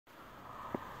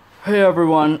Hey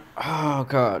everyone. Oh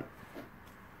god.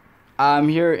 I'm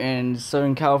here in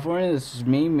Southern California. This is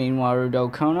me, Meanwhile Del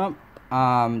Kona.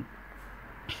 Um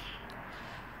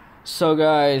so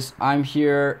guys, I'm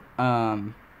here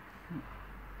and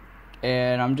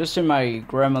I'm just in my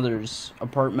grandmother's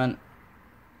apartment.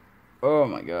 Oh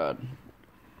my god.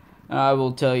 And I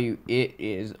will tell you, it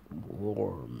is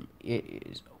warm. It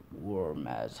is warm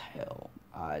as hell.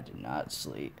 I did not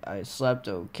sleep. I slept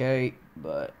okay,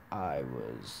 but I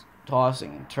was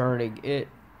tossing and turning.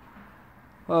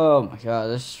 Oh my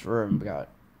god, this room got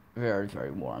very,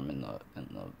 very warm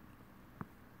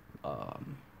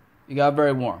it got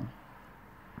very warm.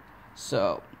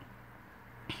 So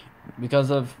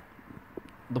because of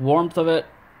the warmth of it,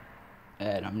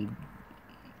 and I'm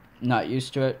not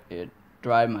used to it, it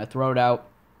dried my throat out.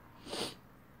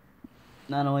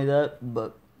 Not only that,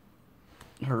 but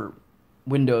her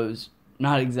windows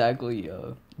not exactly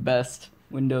best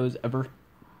windows ever.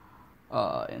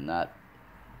 And that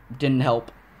didn't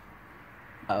help.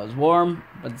 I was warm,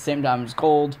 but at the same time it was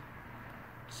cold.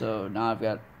 So now I've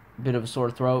got a bit of a sore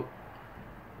throat.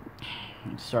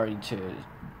 I'm um, starting to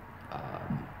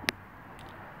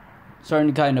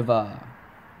kind of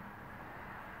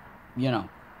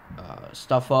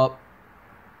stuff up.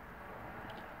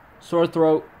 Sore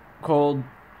throat, cold,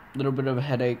 little bit of a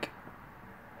headache.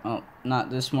 Well, not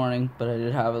this morning, but I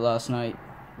did have it last night.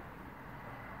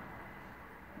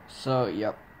 So,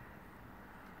 yep.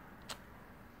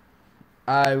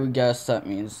 I would guess that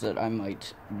means that I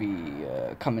might be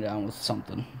coming down with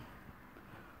something.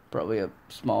 Probably a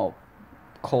small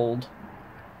cold.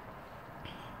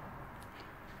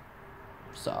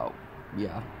 So,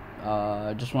 yeah.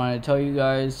 I just wanted to tell you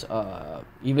guys,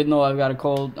 even though I've got a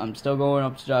cold, I'm still going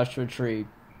up to Joshua Tree.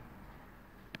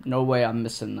 No way I'm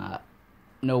missing that.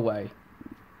 No way.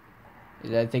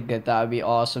 I think that would be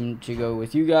awesome to go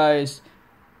with you guys.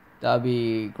 That would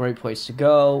be a great place to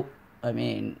go. I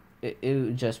mean, it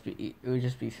would just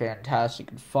be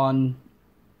fantastic and fun.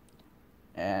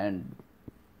 And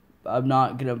I'm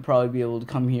not gonna probably be able to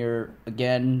come here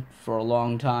again for a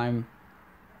long time.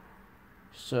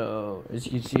 So as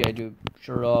you can see, I do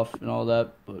shirt off and all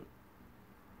that, but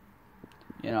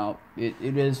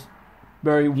it is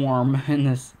very warm in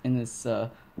this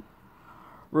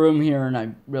room here, and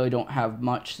I really don't have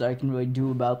much that I can really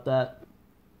do about that.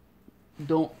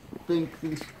 Don't think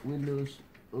these windows.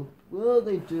 Oh, well,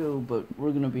 they do, but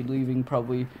we're gonna be leaving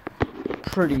probably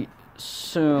pretty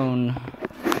soon.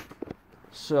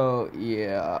 So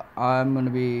yeah,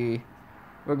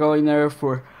 we're going there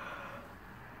for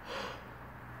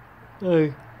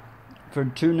 2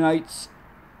 nights.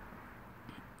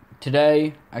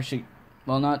 Today, actually,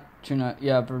 well, not 2 nights.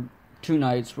 Yeah, for 2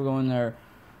 nights, we're going there.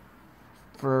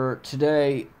 For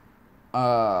today,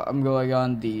 I'm going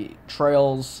on the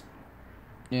trails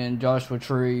in Joshua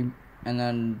Tree, and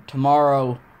then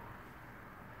tomorrow,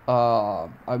 we're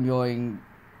going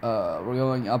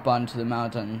up onto the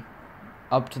mountain,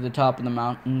 up to the top of the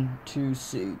mountain to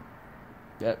see.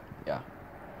 Yep, yeah.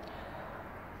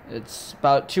 It's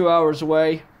about 2 hours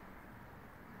away,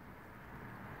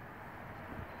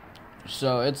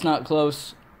 so it's not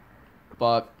close,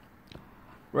 but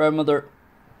grandmother,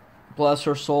 bless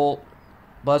her soul,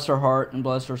 bless her heart, and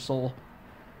bless her soul,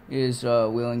 is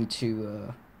willing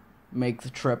to make the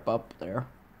trip up there.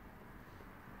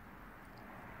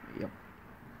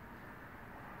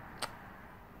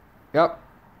 Yep.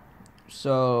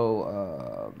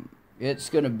 So it's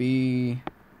gonna be,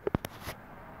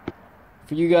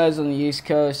 for you guys on the East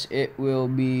Coast, it will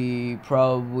be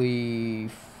probably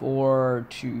 4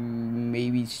 to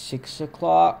maybe 6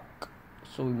 o'clock.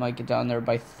 So we might get down there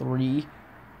by 3.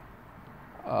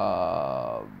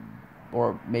 Or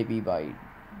maybe by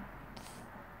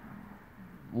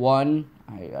 1.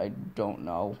 I don't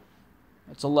know.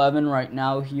 It's 11 right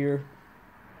now here.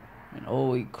 And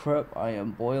holy crap, I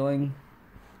am boiling.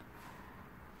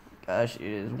 Gosh, it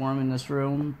is warm in this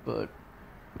room, but,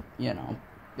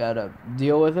 gotta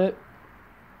deal with it.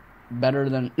 Better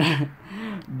than a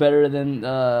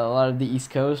lot of the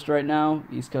East Coast right now.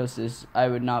 East Coast I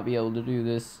would not be able to do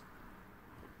this.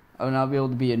 I would not be able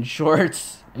to be in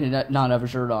shorts and not have a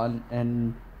shirt on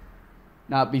and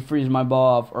not be freezing my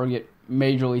ball off or get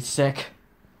majorly sick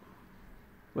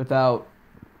without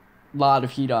a lot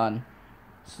of heat on.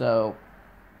 So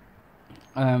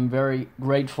I'm very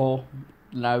grateful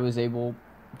that I was able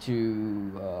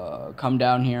to come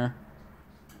down here.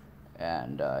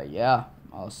 And yeah,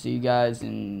 I'll see you guys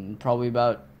in probably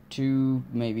about 2,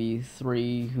 maybe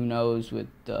 3, who knows, with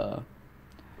the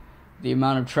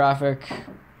amount of traffic.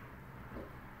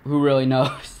 Who really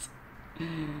knows?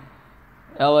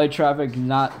 LA traffic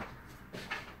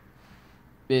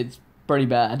it's pretty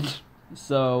bad.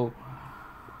 So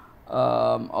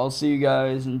I'll see you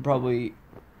guys in probably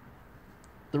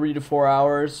 3 to 4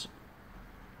 hours.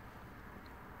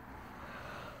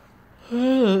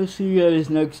 I'll see you guys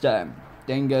next time.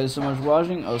 Thank you guys so much for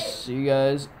watching. I'll see you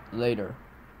guys later.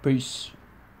 Peace.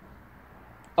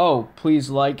 Oh, please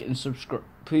like and subscribe.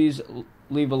 Please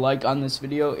leave a like on this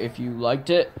video if you liked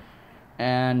it.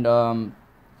 And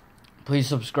please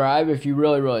subscribe if you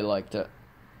really, really liked it.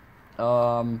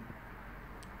 The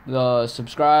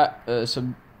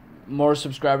more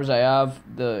subscribers I have,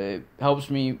 it helps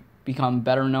me become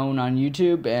better known on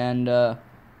YouTube. And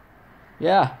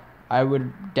yeah, I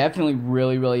would definitely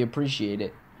really, really appreciate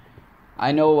it.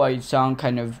 I know I sound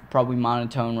kind of probably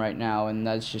monotone right now, and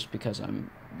that's just because I'm,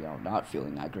 not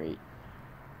feeling that great.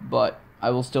 But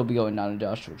I will still be going down to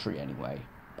Joshua Tree anyway.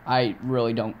 I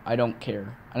don't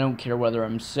care. I don't care whether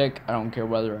I'm sick. I don't care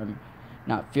whether I'm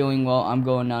not feeling well. I'm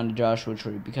going down to Joshua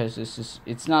Tree because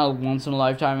it's not a once in a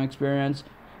lifetime experience,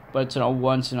 but it's a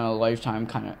once in a lifetime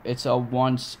it's a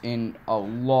once in a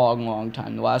long, long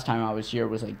time. The last time I was here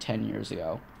was like 10 years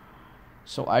ago.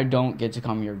 So I don't get to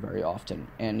come here very often,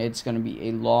 and it's going to be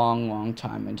a long, long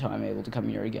time until I'm able to come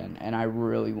here again. And I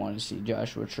really want to see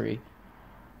Joshua Tree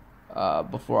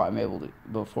before I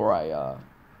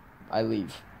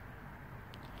leave.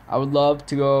 I would love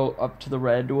to go up to the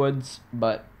Redwoods,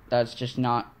 but that's just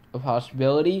not a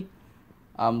possibility.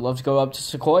 Love to go up to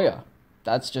Sequoia.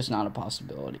 That's just not a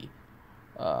possibility.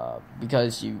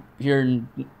 Because here in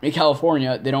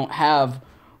California, they don't have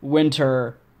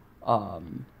winter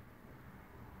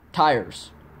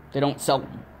tires. They don't sell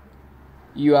them.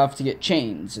 You have to get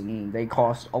chains, and they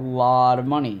cost a lot of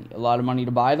money. A lot of money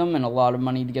to buy them, and a lot of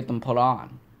money to get them put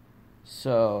on.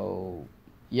 So,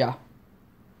 yeah.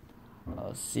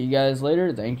 I'll see you guys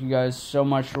later. Thank you guys so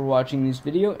much for watching this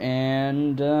video,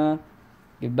 and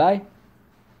goodbye.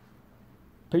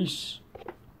 Peace.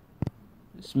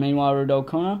 This is Manuel Rodel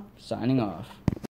Kona, signing off.